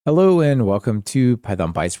Hello and welcome to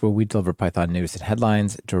Python Bytes, where we deliver Python news and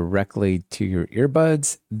headlines directly to your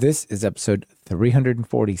earbuds. This is episode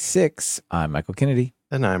 346. I'm Michael Kennedy.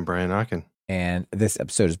 And I'm Brian Ocken. And this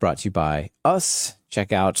episode is brought to you by us.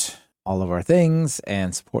 Check out all of our things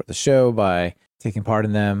and support the show by taking part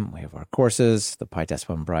in them. We have our courses, the PyTest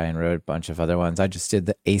one Brian wrote, a bunch of other ones. I just did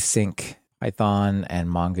the async Python and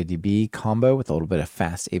MongoDB combo with a little bit of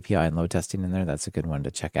fast API and load testing in there. That's a good one to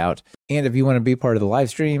check out. And if you want to be part of the live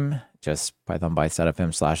stream, just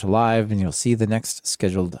pythonbytes.fm/live, and you'll see the next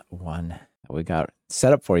scheduled one that we got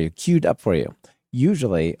set up for you, queued up for you.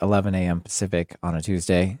 Usually 11 a.m. Pacific on a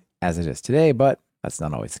Tuesday, as it is today, but that's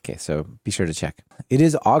not always the case. So be sure to check. It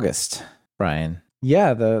is August, Brian.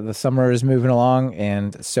 Yeah, the summer is moving along,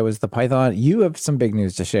 and so is the Python. You have some big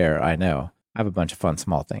news to share, I know. I have a bunch of fun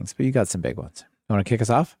small things, but you got some big ones. You want to kick us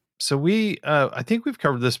off? So I think we've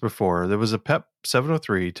covered this before. There was a PEP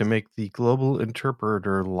 703 to make the global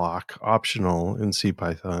interpreter lock optional in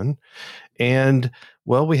CPython. And,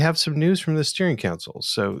 well, we have some news from the steering council.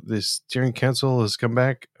 So the steering council has come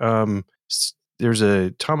back. There's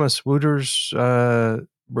a Thomas Wooters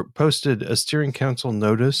posted a steering council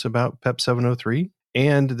notice about PEP 703.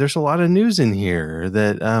 And there's a lot of news in here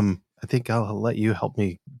that I think I'll let you help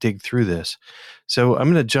me dig through this. So I'm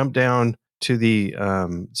going to jump down to the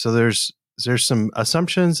so there's some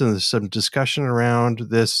assumptions and there's some discussion around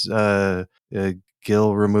this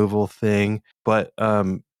GIL removal thing, but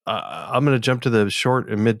I'm going to jump to the short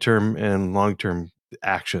and midterm and long-term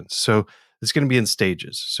actions. So it's going to be in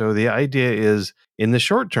stages. So the idea is in the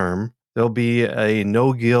short term, there'll be a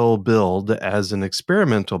no GIL build as an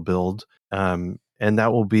experimental build, and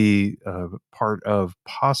that will be part of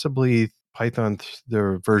possibly Python,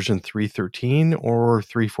 the version 3.13 or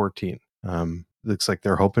 3.14. Looks like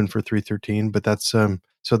they're hoping for 3.13, but that's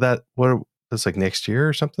that's like next year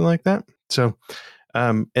or something like that. So,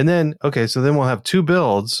 and then so then we'll have two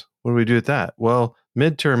builds. What do we do with that? Well,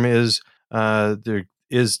 midterm is there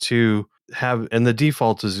is to have, and the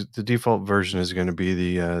default version is going to be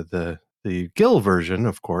the GIL version,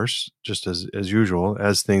 of course, just as usual,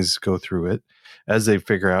 as things go through it, as they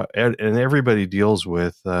figure out, and everybody deals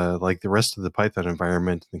with, like the rest of the Python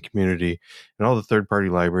environment and the community and all the third-party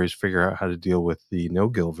libraries figure out how to deal with the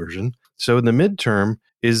no-GIL version. So in the midterm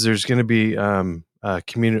is there's going to be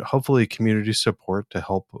hopefully community support to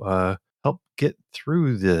help get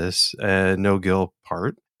through this no-GIL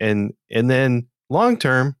part. And then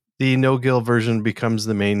long-term, the no-GIL version becomes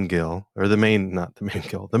the main GIL, or the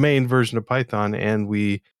main version of Python, and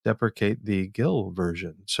we deprecate the GIL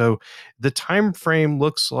version. So the time frame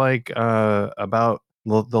looks like about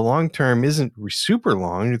the long term isn't super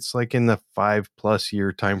long. It's like in the 5+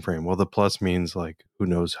 year time frame. Well, the plus means like who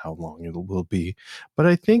knows how long it will be. But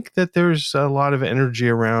I think that there's a lot of energy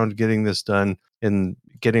around getting this done and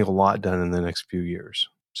getting a lot done in the next few years.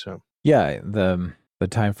 So yeah, the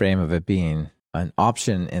time frame of it being an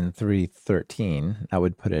option in 3.13, that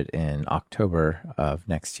would put it in October of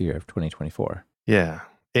next year of 2024. Yeah.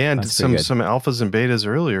 And some alphas and betas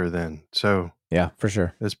earlier then. So yeah, for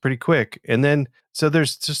sure. It's pretty quick. And then so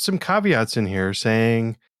there's just some caveats in here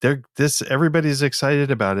saying everybody's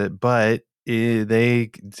excited about it, but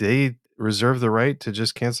they reserve the right to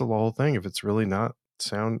just cancel the whole thing if it's really not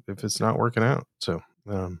if it's not working out. So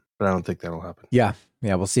but I don't think that'll happen. Yeah,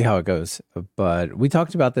 we'll see how it goes. But we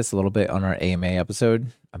talked about this a little bit on our AMA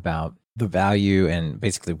episode about the value and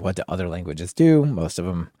basically what do other languages do. Most of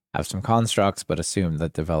them have some constructs, but assume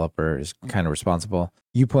that developer is kind of responsible.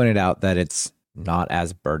 You pointed out that it's not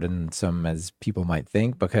as burdensome as people might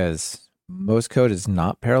think because most code is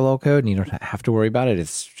not parallel code and you don't have to worry about it.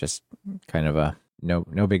 It's just kind of a no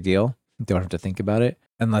big deal. You don't have to think about it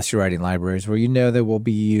unless you're writing libraries where you know that will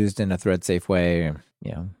be used in a thread safe way,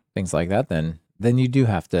 things like that, then you do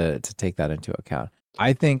have to take that into account.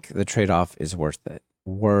 I think the trade-off is worth it.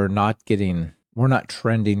 We're not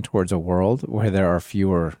trending towards a world where there are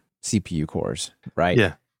fewer CPU cores, right?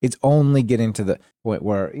 Yeah. It's only getting to the point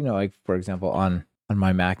where, like for example, on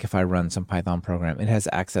my Mac, if I run some Python program, it has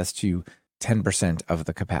access to 10% of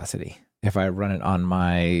the capacity. If I run it on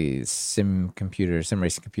my sim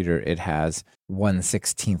racing computer, it has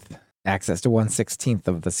 1/16 access to 1/16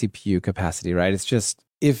 of the CPU capacity, right? It's just,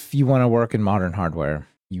 if you want to work in modern hardware,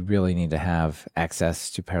 you really need to have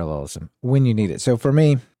access to parallelism when you need it. So for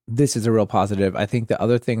me, this is a real positive. I think the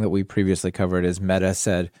other thing that we previously covered is Meta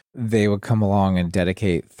said they would come along and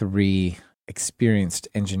dedicate 3 experienced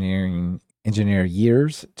engineer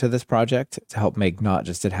years to this project to help make not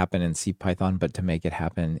just it happen in CPython, but to make it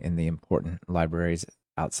happen in the important libraries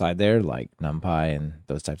outside there, like NumPy and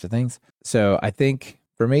those types of things. So I think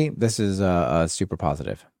for me, this is a super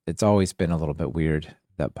positive. It's always been a little bit weird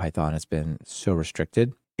that Python has been so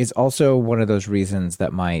restricted. It's also one of those reasons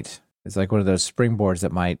that it's like one of those springboards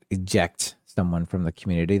that might eject someone from the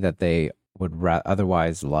community that they would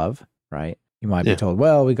otherwise love, right? You might be told,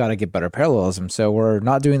 well, we got to get better parallelism. So we're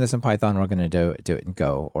not doing this in Python. We're going to do it in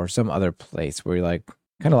Go or some other place where you're like,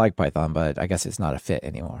 kind of like Python, but I guess it's not a fit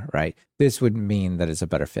anymore, right? This would mean that it's a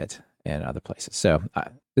better fit in other places. So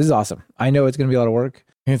this is awesome. I know it's going to be a lot of work.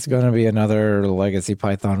 It's going to be another legacy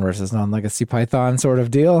Python versus non-legacy Python sort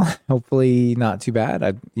of deal. Hopefully not too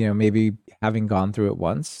bad. Maybe having gone through it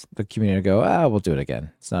once, the community will go, we'll do it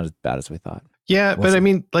again. It's not as bad as we thought. Yeah, but I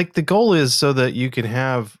mean, like the goal is so that you can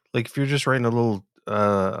have, like, if you're just writing a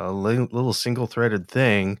little single-threaded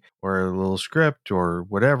thing or a little script or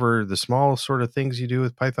whatever, the small sort of things you do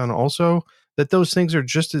with Python also, that those things are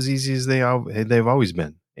just as easy as they've always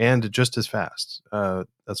been and just as fast.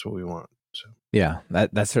 That's what we want. So yeah,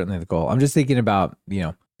 that's certainly the goal. I'm just thinking about,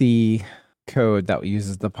 the code that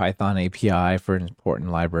uses the Python API for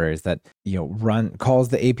important libraries that, calls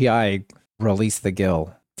the API, release the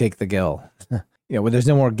GIL, take the GIL. When there's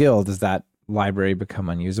no more GIL, does that library become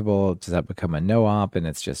unusable? Does that become a no-op and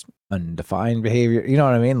it's just undefined behavior? You know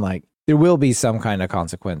what I mean? Like there will be some kind of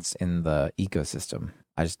consequence in the ecosystem.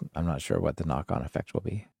 I'm not sure what the knock-on effect will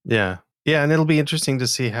be. Yeah. Yeah. And it'll be interesting to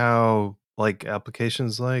see how like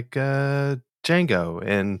applications like Django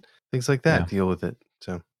and things like that deal with it.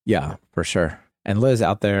 So yeah, for sure. And Liz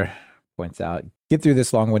out there points out, get through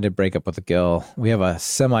this long-winded breakup with the GIL. We have a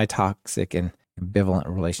semi-toxic and ambivalent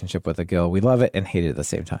relationship with the GIL. We love it and hate it at the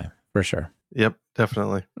same time, for sure. Yep,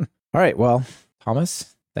 definitely. All right. Well,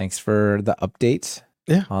 Thomas, thanks for the update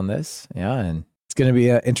on this. Yeah. And it's going to be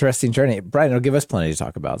an interesting journey. Brian, it'll give us plenty to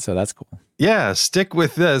talk about. So that's cool. Yeah. Stick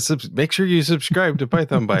with this. Make sure you subscribe to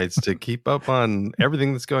Python Bytes to keep up on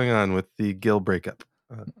everything that's going on with the GIL breakup.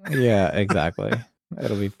 Yeah, exactly.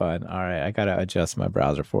 It'll be fun. All right. I got to adjust my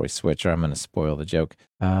browser before we switch or I'm going to spoil the joke.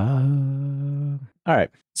 All right.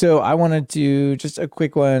 So I want to do just a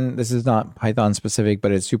quick one. This is not Python specific,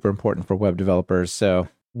 but it's super important for web developers. So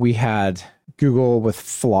we had Google with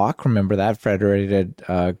Flock. Remember that? Federated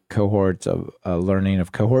cohorts of learning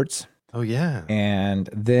of cohorts. Oh, yeah. And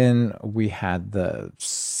then we had the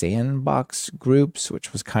sandbox groups,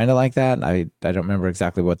 which was kind of like that. I don't remember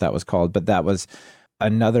exactly what that was called, but that was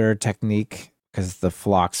another technique because the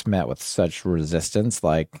flocks met with such resistance.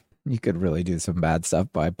 Like you could really do some bad stuff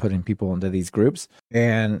by putting people into these groups.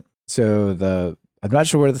 And so I'm not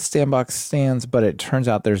sure where the sandbox stands, but it turns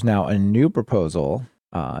out there's now a new proposal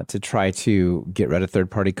to try to get rid of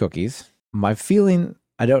third-party cookies. My feeling,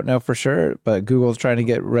 I don't know for sure, but Google's trying to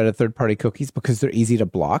get rid of third-party cookies because they're easy to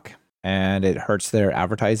block and it hurts their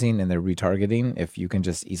advertising and their retargeting if you can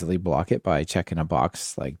just easily block it by checking a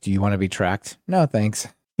box like, do you want to be tracked? No, thanks.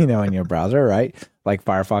 In your browser, right? Like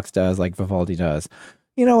Firefox does, like Vivaldi does.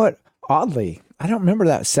 You know what? Oddly, I don't remember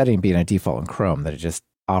that setting being a default in Chrome that it just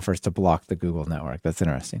offers to block the Google network. That's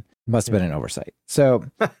interesting. Must have been an oversight. So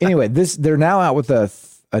anyway, they're now out with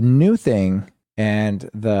a new thing, and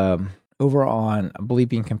over on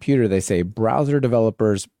Bleeping Computer, they say browser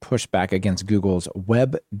developers push back against Google's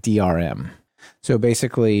web DRM. So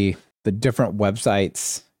basically, the different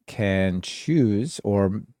websites can choose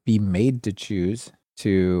or be made to choose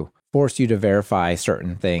to force you to verify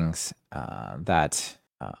certain things that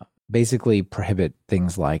basically prohibit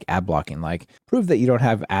things like ad blocking, like prove that you don't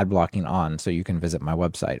have ad blocking on so you can visit my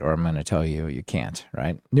website, or I'm going to tell you you can't,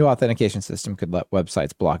 right? New authentication system could let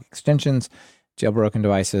websites block extensions, jailbroken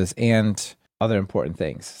devices, and other important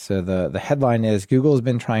things. So the headline is, Google has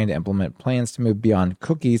been trying to implement plans to move beyond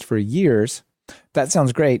cookies for years. That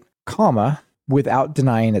sounds great, comma, without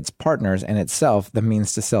denying its partners and itself the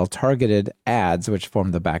means to sell targeted ads, which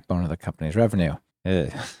form the backbone of the company's revenue.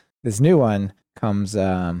 This new one comes,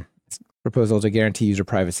 proposal to guarantee user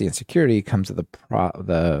privacy and security comes at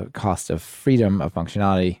the cost of freedom of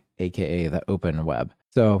functionality, aka the open web.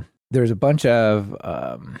 So there's a bunch of,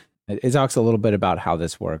 it talks a little bit about how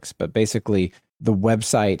this works, but basically the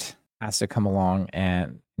website has to come along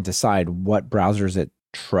and decide what browsers it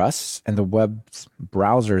trusts, and the web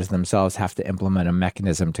browsers themselves have to implement a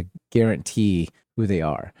mechanism to guarantee who they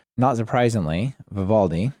are. Not surprisingly,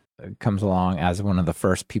 Vivaldi comes along as one of the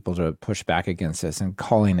first people to push back against this and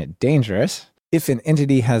calling it dangerous. If an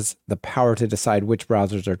entity has the power to decide which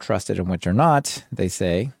browsers are trusted and which are not, they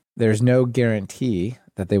say, there's no guarantee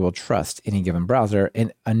that they will trust any given browser,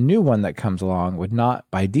 and a new one that comes along would not,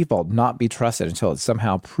 by default, not be trusted until it's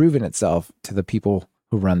somehow proven itself to the people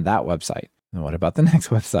who run that website. And what about the next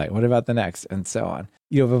website? What about the next? And so on.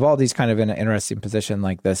 Vivaldi's kind of in an interesting position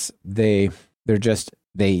like this. They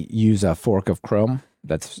use a fork of Chrome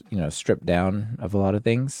that's, stripped down of a lot of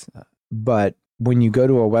things. But when you go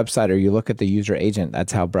to a website or you look at the user agent,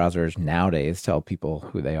 that's how browsers nowadays tell people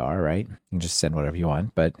who they are, right? You can just send whatever you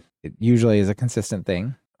want, but it usually is a consistent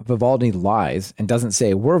thing. Vivaldi lies and doesn't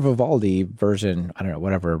say we're Vivaldi version, I don't know,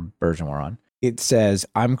 whatever version we're on. It says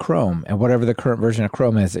I'm Chrome, and whatever the current version of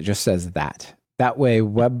Chrome is, it just says that. That way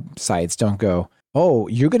websites don't go, oh,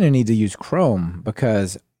 you're going to need to use Chrome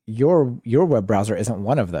because your web browser isn't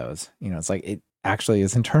one of those. It's like it actually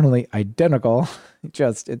is internally identical.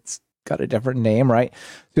 It's got a different name, right?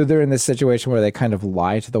 So they're in this situation where they kind of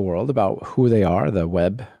lie to the world about who they are, the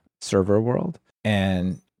web server world.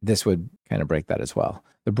 And this would kind of break that as well.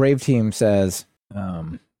 The Brave team says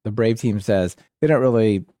they don't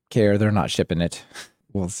really care. They're not shipping it.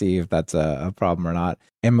 We'll see if that's a problem or not.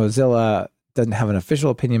 And Mozilla doesn't have an official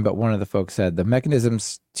opinion, but one of the folks said the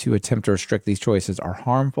mechanisms to attempt to restrict these choices are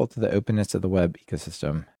harmful to the openness of the web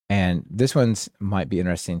ecosystem. And this one's might be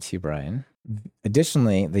interesting to you, Brian.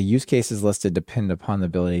 Additionally, the use cases listed depend upon the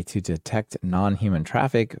ability to detect non-human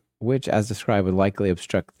traffic, which, as described, would likely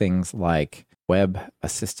obstruct things like web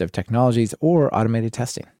assistive technologies or automated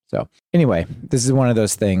testing. So anyway, this is one of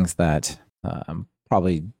those things that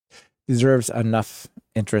probably deserves enough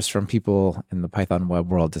interest from people in the Python web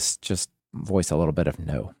world to just voice a little bit of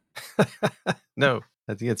no. No,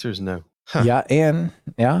 the answer is no. Huh.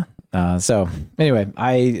 Yeah. So anyway,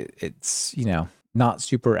 it's, not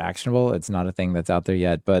super actionable. It's not a thing that's out there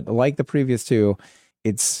yet, but like the previous two,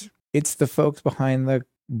 it's the folks behind the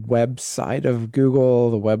web side of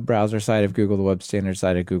Google, the web browser side of Google, the web standard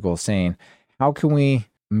side of Google saying, how can we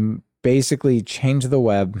basically change the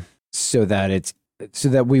web so that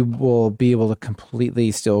we will be able to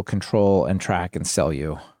completely still control and track and sell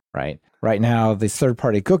you, right? Right now, this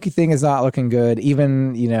third-party cookie thing is not looking good.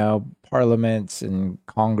 Even, parliaments and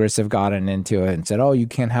Congress have gotten into it and said, oh, you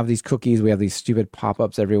can't have these cookies. We have these stupid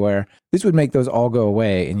pop-ups everywhere. This would make those all go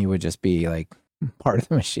away, and you would just be like part of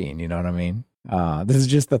the machine. You know what I mean? This is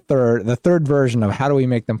just the third version of how do we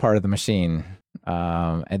make them part of the machine.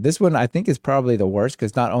 And this one I think is probably the worst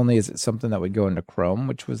because not only is it something that would go into Chrome,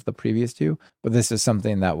 which was the previous two, but this is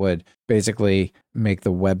something that would basically make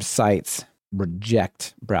the websites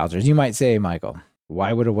reject browsers. You might say, Michael,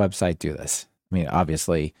 why would a website do this? I mean,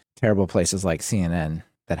 obviously, terrible places like CNN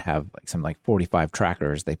that have like 45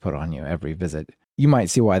 trackers they put on you every visit. You might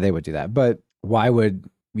see why they would do that. But why would,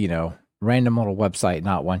 random little website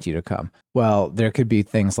not want you to come? Well, there could be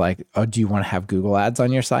things like, oh, do you want to have Google ads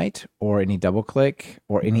on your site or any DoubleClick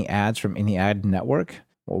or any ads from any ad network?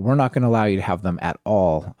 Well, we're not going to allow you to have them at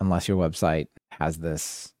all unless your website has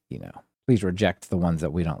this, please reject the ones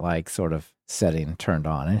that we don't like sort of setting turned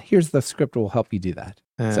on. And here's the script will help you do that.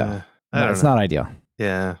 So it's not ideal.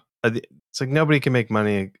 Yeah. It's like nobody can make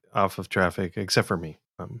money off of traffic except for me,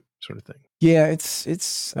 sort of thing. Yeah, it's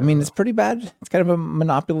pretty bad. It's kind of a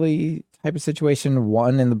monopoly type of situation.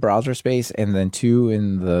 One in the browser space and then two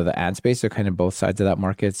in the ad space. So kind of both sides of that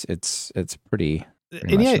market. It's pretty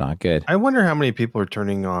much not good. I wonder how many people are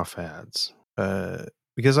turning off ads.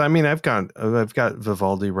 Because I've got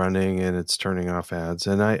Vivaldi running and it's turning off ads,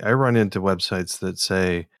 and I run into websites that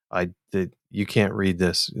say that you can't read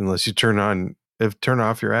this unless you turn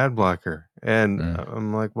off your ad blocker, and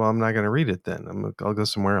I'm like, well, I'm not going to read it then. I'll go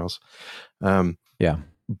somewhere else. Yeah,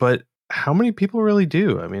 but how many people really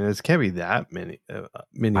do? I mean, it can't be that many.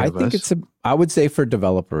 I think I would say for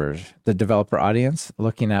developers, the developer audience,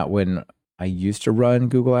 looking at when I used to run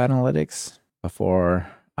Google Analytics before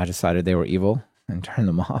I decided they were evil and turn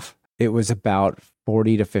them off, it was about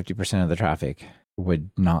 40 to 50% of the traffic would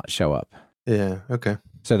not show up. Yeah. Okay.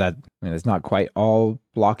 So that it's not quite all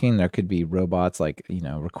blocking. There could be robots like,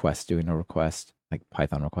 requests doing a request, like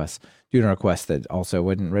Python requests doing a request that also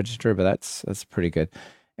wouldn't register, but that's pretty good.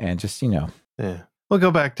 And just, Yeah. We'll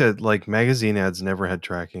go back to like magazine ads never had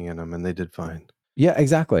tracking in them and they did fine. Yeah,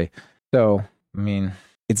 exactly. So,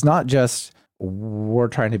 it's not just we're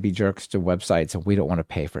trying to be jerks to websites and we don't want to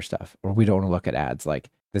pay for stuff or we don't want to look at ads. Like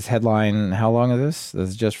this headline, how long is this? This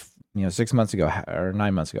is just 6 months ago or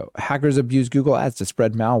 9 months ago. Hackers abuse Google ads to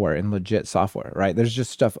spread malware in legit software, right? There's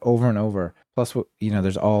just stuff over and over. Plus,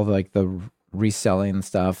 there's all like the reselling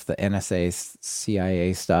stuff, the NSA,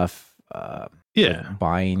 CIA stuff.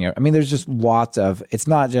 Buying there's just lots of, it's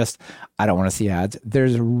not just, I don't want to see ads.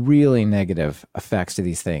 There's really negative effects to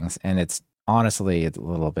these things. And it's honestly, it's a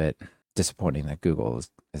little bit disappointing that Google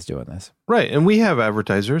is doing this. Right. And we have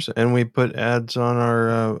advertisers and we put ads on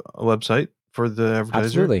our website for the advertiser.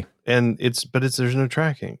 Absolutely. And there's no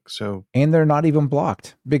tracking. So, and they're not even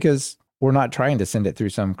blocked because we're not trying to send it through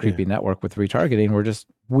some creepy network with retargeting.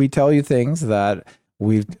 We tell you things that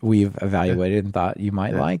we've evaluated and thought you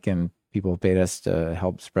might like, and people paid us to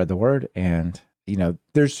help spread the word. And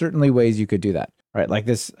there's certainly ways you could do that, right? Like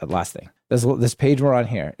this last thing, this page we're on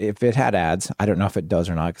here, if it had ads, I don't know if it does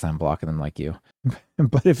or not because I'm blocking them like you,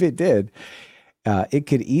 but if it did, it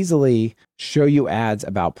could easily show you ads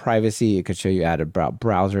about privacy. It could show you ads about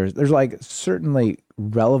browsers. There's like certainly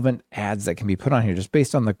relevant ads that can be put on here just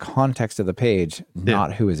based on the context of the page,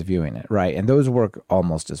 not who is viewing it, right? And those work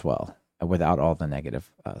almost as well without all the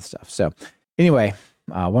negative stuff. So anyway,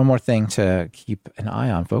 one more thing to keep an eye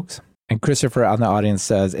on, folks. And Christopher on the audience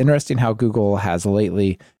says, interesting how Google has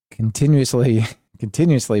lately continuously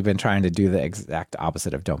been trying to do the exact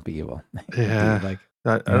opposite of don't be evil. Yeah. Like,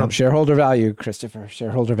 I don't shareholder value, Christopher.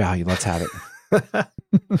 Shareholder value. Let's have it.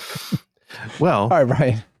 Well, all right,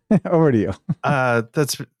 Brian. Over to you.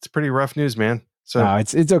 It's pretty rough news, man. So no,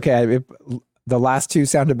 it's okay. The last two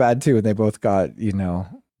sounded bad too, and they both got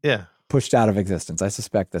pushed out of existence. I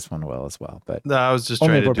suspect this one will as well. But no, I was just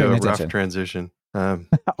trying to do a rough transition. That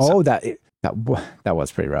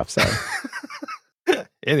was pretty rough. Sorry.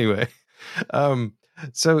 Anyway,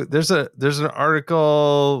 so there's an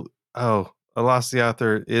article. Oh, I lost the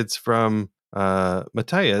author. It's from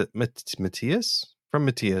Matthias from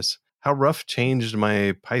Matthias. How Rough changed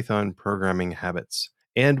my Python programming habits.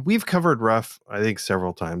 And we've covered Rough, I think,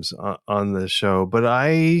 several times on the show. But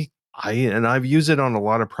I've used it on a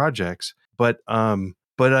lot of projects. But I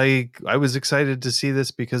was excited to see this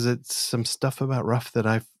because it's some stuff about Rough that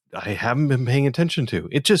I haven't been paying attention to.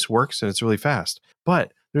 It just works and it's really fast.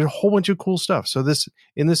 But there's a whole bunch of cool stuff. So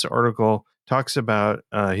in this article talks about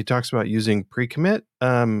using pre-commit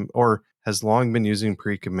or has long been using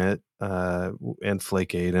pre-commit and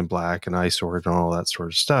Flake8 and Black and iSort and all that sort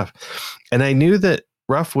of stuff. And I knew that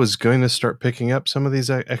Rough was going to start picking up some of these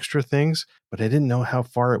extra things, but I didn't know how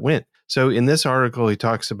far it went. So in this article, he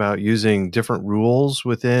talks about using different rules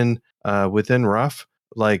within Rough,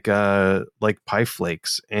 like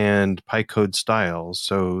PyFlakes and PyCode styles.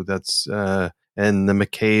 So that's and the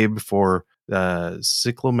McCabe for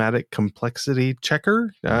cyclomatic complexity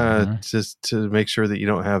checker, just to make sure that you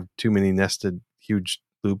don't have too many nested huge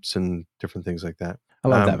loops and different things like that. I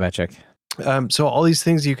love that metric. So all these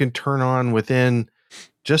things you can turn on within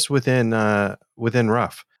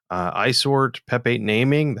Rough. iSort, PEP8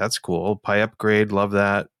 naming, that's cool. PyUpgrade, love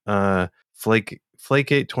that. Flake8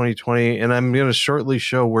 2020, and I'm going to shortly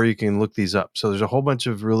show where you can look these up. So there's a whole bunch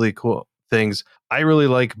of really cool things. I really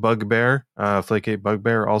like Bugbear, Flake8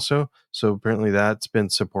 Bugbear also. So apparently that's been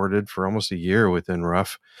supported for almost a year within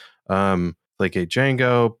Rough. Flake8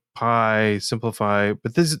 Django, Pi, Simplify,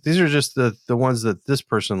 but these are just the ones that this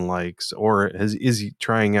person likes or is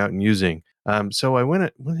trying out and using. So I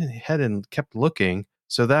went ahead and kept looking.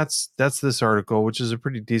 So that's this article, which is a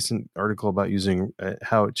pretty decent article about using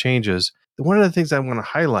how it changes. One of the things I want to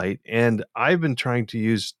highlight, and I've been trying to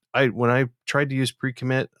use, when I tried to use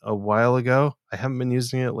pre-commit a while ago, I haven't been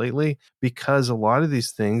using it lately because a lot of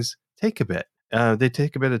these things take a bit. They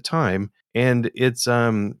take a bit of time, and it's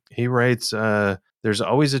he writes, there's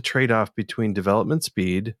always a trade-off between development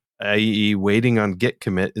speed, i.e. waiting on git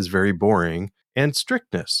commit is very boring, and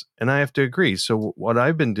strictness. And I have to agree. So what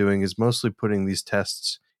I've been doing is mostly putting these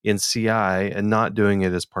tests in CI and not doing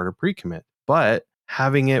it as part of pre-commit. But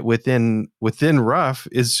having it within Rough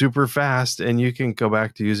is super fast, and you can go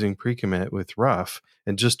back to using pre-commit with Rough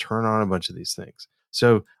and just turn on a bunch of these things.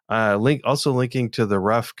 So linking to the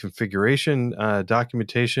Rough configuration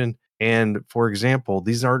documentation. And for example,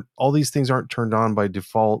 all these things aren't turned on by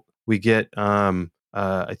default. We get I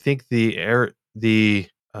think the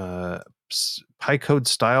PyCode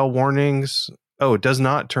style warnings. Oh, it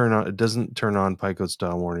doesn't turn on PyCode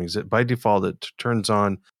style warnings. By default, it turns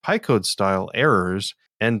on PyCode style errors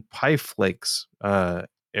and PyFlakes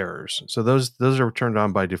errors. So those are turned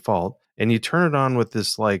on by default. And you turn it on with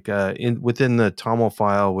this within the TOML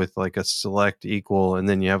file with like a select equal, and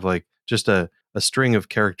then you have like just a string of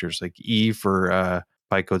characters like E for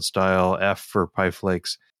PyCode style, F for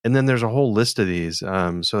PyFlakes. And then there's a whole list of these.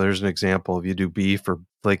 So there's an example if you do B for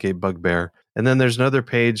Flake8 Bugbear. And then there's another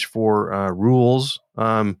page for rules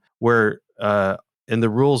where and the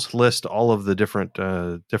rules list all of the different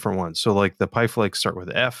ones. So like the PyFlakes start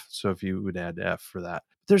with F. So if you would add F for that.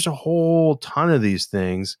 There's a whole ton of these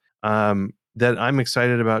things that I'm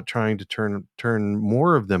excited about trying to turn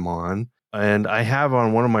more of them on. And I have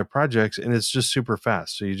on one of my projects, and it's just super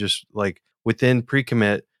fast. So you just like within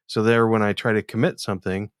pre-commit. So there, when I try to commit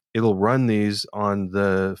something, it'll run these on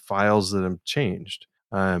the files that have changed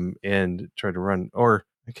and try to run. Or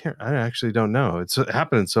I actually don't know. It's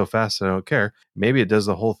happening so fast I don't care. Maybe it does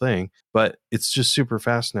the whole thing, but it's just super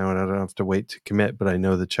fast now, and I don't have to wait to commit. But I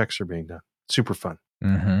know the checks are being done. Super fun.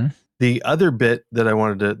 Mm-hmm. The other bit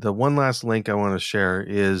that the one last link I want to share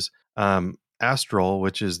is Astral,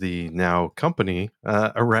 which is the now company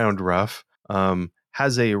around Rough,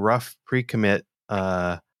 has a Rough pre-commit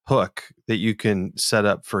hook that you can set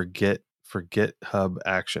up for GitHub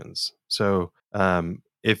Actions. So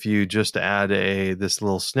if you just add this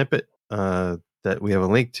little snippet that we have a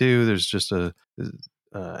link to, there's just a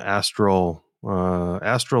Astral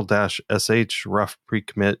Astral-sh Rough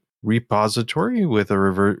pre-commit repository with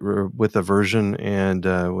a version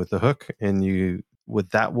and with a hook, and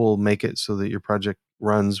that will make it so that your project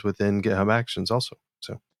runs within GitHub Actions also.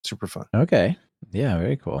 So super fun. Okay. Yeah,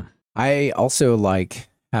 very cool. I also like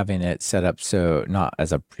having it set up so not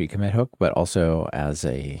as a pre-commit hook, but also as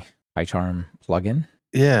a PyCharm plugin.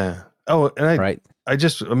 Yeah. Oh, and I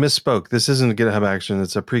just misspoke. This isn't a GitHub Action.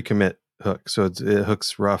 It's a pre-commit hook. So it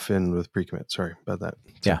hooks Rough in with pre-commit. Sorry about that.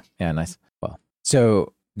 So. Yeah, nice. Well,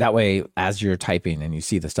 so that way, as you're typing and you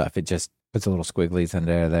see the stuff, it just puts a little squigglies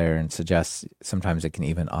under there and suggests. Sometimes it can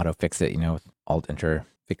even auto fix it. With Alt Enter,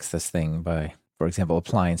 fix this thing by, for example,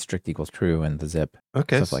 applying strict equals true in the zip.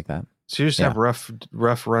 Okay. Stuff like that. So you just have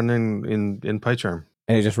rough running in PyCharm.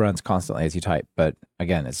 And it just runs constantly as you type. But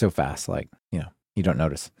again, it's so fast, you don't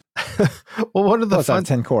notice. Well, one of the fun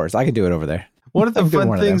 10 cores. I could do it over there. One of the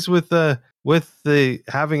fun things with the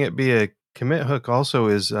having it be a commit hook also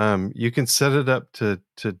is you can set it up to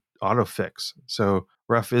auto fix. So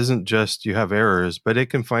Rough isn't just you have errors, but it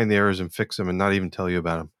can find the errors and fix them and not even tell you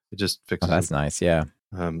about them. It just fixes them. That's nice. Yeah.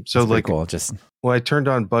 So that's cool. Just I turned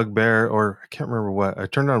on Bugbear, or I can't remember what. I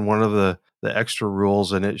turned on one of the extra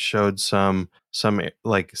rules, and it showed some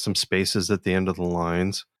spaces at the end of the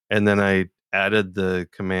lines, and then I added the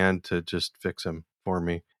command to just fix them for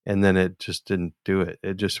me, and then it just didn't do it.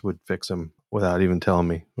 It just would fix them without even telling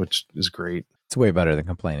me, which is great. It's way better than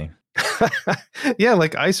complaining. Yeah,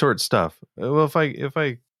 like I sort stuff. Well,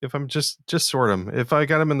 if I'm just sort them. If I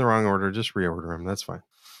got them in the wrong order, just reorder them. That's fine.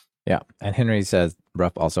 Yeah, and Henry says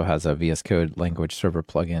Rough also has a VS Code language server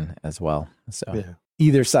plugin as well. So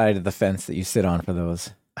either side of the fence that you sit on for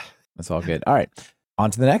those, that's all good. All right,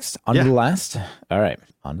 on to the next. On to the last. All right,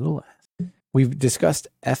 on to the last. We've discussed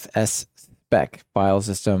FS spec, file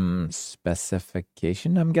system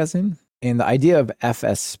specification, I'm guessing. And the idea of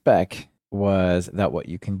FS spec was that what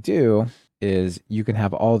you can do is you can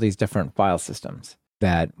have all these different file systems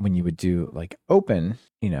that when you would do like open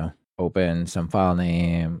some file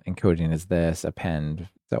name, encoding is this, append,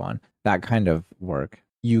 so on, that kind of work,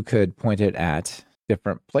 you could point it at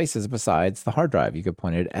different places besides the hard drive. You could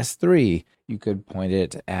point it at S3. You could point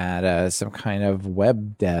it at some kind of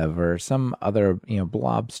web dev or some other,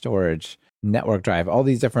 blob storage, network drive, all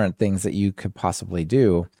these different things that you could possibly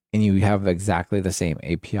do. And you have exactly the same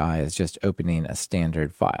API as just opening a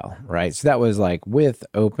standard file, right? So that was like with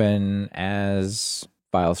open as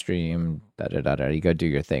file stream, you go do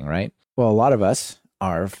your thing, right? Well, a lot of us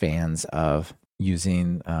are fans of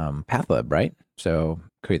using pathlib, right? So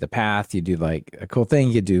create the path, you do like a cool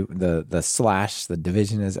thing, you do the slash, the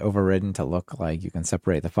division is overridden to look like you can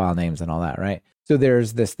separate the file names and all that, right? So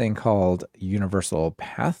there's this thing called universal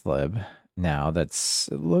pathlib now it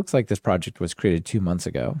looks like this project was created 2 months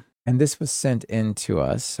ago. And this was sent in to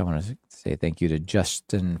us. I want to say thank you to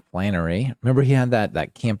Justin Flannery. Remember he had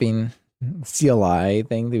that camping CLI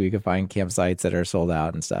thing that we could find campsites that are sold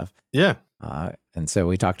out and stuff. Yeah. And so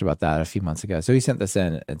we talked about that a few months ago. So he sent this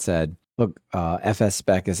in and said, look, FS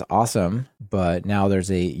spec is awesome, but now there's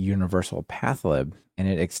a universal pathlib and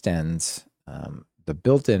it extends the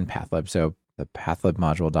built-in pathlib. So the pathlib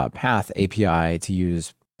module.path API to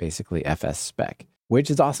use basically FS spec, which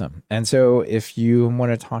is awesome. And so if you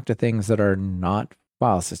want to talk to things that are not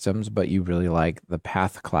file systems, but you really like the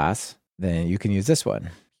path class, then you can use this one.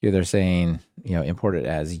 Here they're saying, import it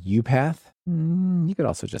as upath. You could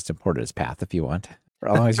also just import it as path if you want,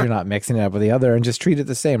 as long as you're not mixing it up with the other and just treat it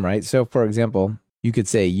the same, right? So for example, you could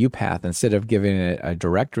say upath, instead of giving it a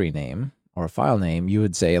directory name or a file name, you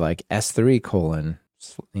would say like S3 colon, /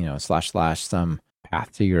 some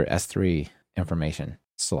path to your S3 information /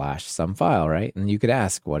 some file, right? And you could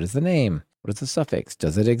ask, what is the name? What is the suffix?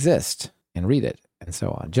 Does it exist? And read it, and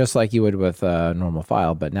so on, just like you would with a normal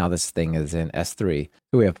file. But now this thing is in S3.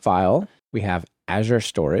 So we have file, we have Azure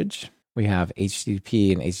Storage, we have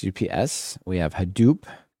HTTP and HTTPS, we have Hadoop,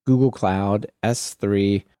 Google Cloud,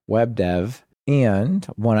 S3, Web Dev, and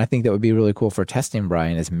one I think that would be really cool for testing,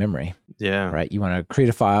 Brian, is memory. Yeah. Right? You want to create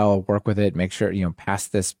a file, work with it, make sure, pass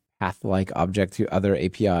this path-like object to other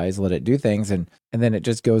APIs, let it do things, and then it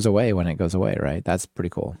just goes away when it goes away, right? That's pretty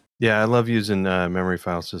cool. Yeah, I love using memory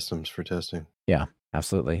file systems for testing. Yeah,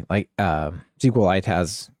 absolutely. Like SQLite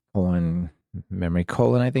has memory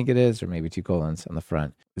colon, I think it is, or maybe 2 colons on the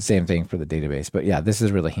front. The same thing for the database. But yeah, this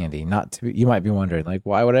is really handy. You might be wondering, like,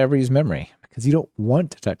 why would I ever use memory? Because you don't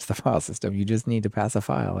want to touch the file system. You just need to pass a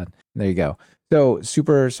file, and there you go. So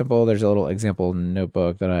super simple. There's a little example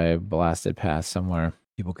notebook that I blasted past somewhere.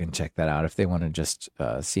 People can check that out if they want to just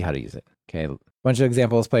see how to use it. Okay, a bunch of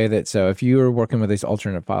examples play with it. So if you are working with these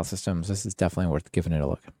alternate file systems, this is definitely worth giving it a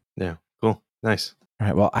look. Yeah, cool. Nice. All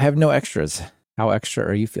right, well, I have no extras. How extra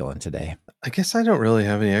are you feeling today? I guess I don't really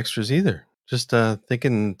have any extras either. Just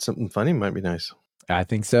thinking something funny might be nice. I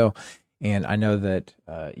think so. And I know that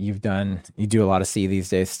you do a lot of C these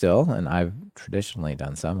days still, and I've traditionally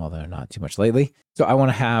done some, although not too much lately. So I want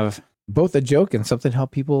to have both a joke and something to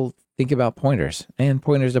help people think about pointers and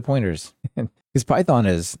pointers to pointers. Because Python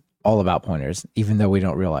is all about pointers, even though we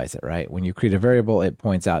don't realize it, right? When you create a variable, it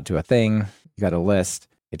points out to a thing. You got a list.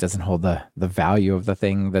 It doesn't hold the value of the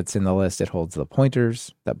thing that's in the list. It holds the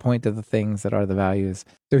pointers that point to the things that are the values.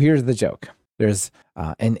 So here's the joke. There's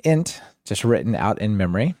an int just written out in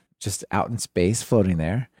memory, just out in space, floating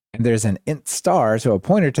there. And there's an int star, so a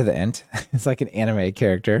pointer to the int. It's like an anime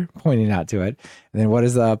character pointing out to it. And then what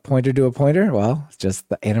is a pointer to a pointer? Well, it's just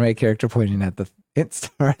the anime character pointing at the int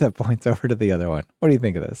star that points over to the other one. What do you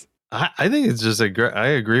think of this? I think it's just I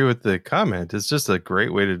agree with the comment. It's just a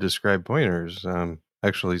great way to describe pointers.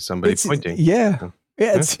 Actually, somebody pointing. Yeah.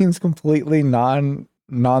 Yeah, it seems completely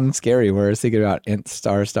non-scary, whereas thinking about int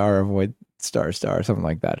star star avoid star star, something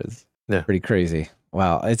like that is pretty crazy.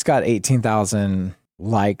 Wow, it's got 18,000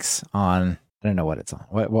 likes on, I don't know what it's on.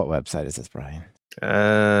 What website is this, Brian?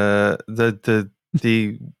 The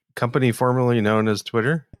company formerly known as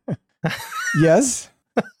Twitter. Yes.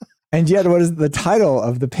 And yet what is the title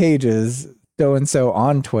of the page is so-and-so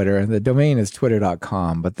on Twitter, and the domain is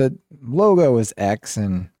twitter.com, but the logo is X,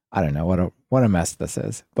 and I don't know what a mess this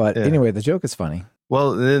is. But anyway, the joke is funny.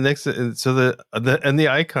 Well, the next, so the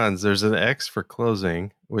icons, there's an X for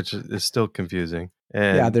closing, which is still confusing.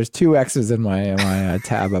 And yeah, there's 2 X's in my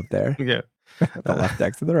tab up there. Yeah, the left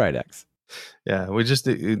X and the right X. Yeah, we just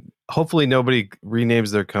hopefully nobody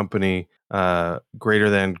renames their company greater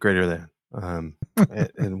than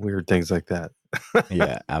and weird things like that.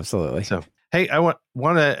 Yeah, absolutely. So hey, I want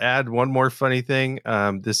to add one more funny thing.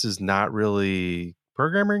 This is not really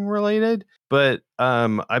programming related, but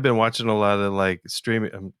I've been watching a lot of like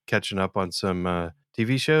streaming. I'm catching up on some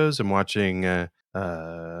TV shows. I'm watching.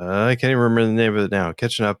 I can't even remember the name of it now.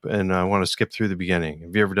 Catching up, and I want to skip through the beginning.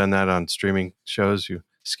 Have you ever done that on streaming shows? You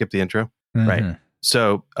skip the intro, right?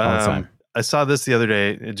 So I saw this the other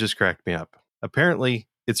day. It just cracked me up. Apparently,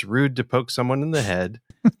 it's rude to poke someone in the head,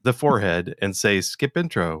 the forehead, and say skip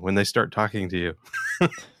intro when they start talking to you.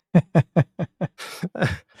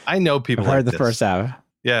 I know people I've heard like the first half.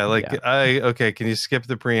 Yeah, okay, can you skip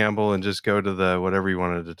the preamble and just go to the whatever you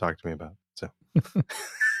wanted to talk to me about? So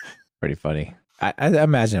pretty funny. I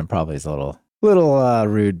imagine it probably is a little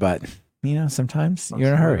rude, but sometimes you're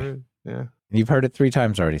in a hurry. Rude. Yeah. You've heard it 3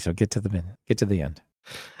 times already, so get to the end.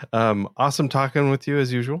 Awesome talking with you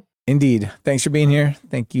as usual. Indeed. Thanks for being here.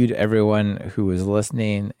 Thank you to everyone who was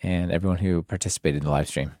listening and everyone who participated in the live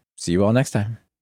stream. See you all next time.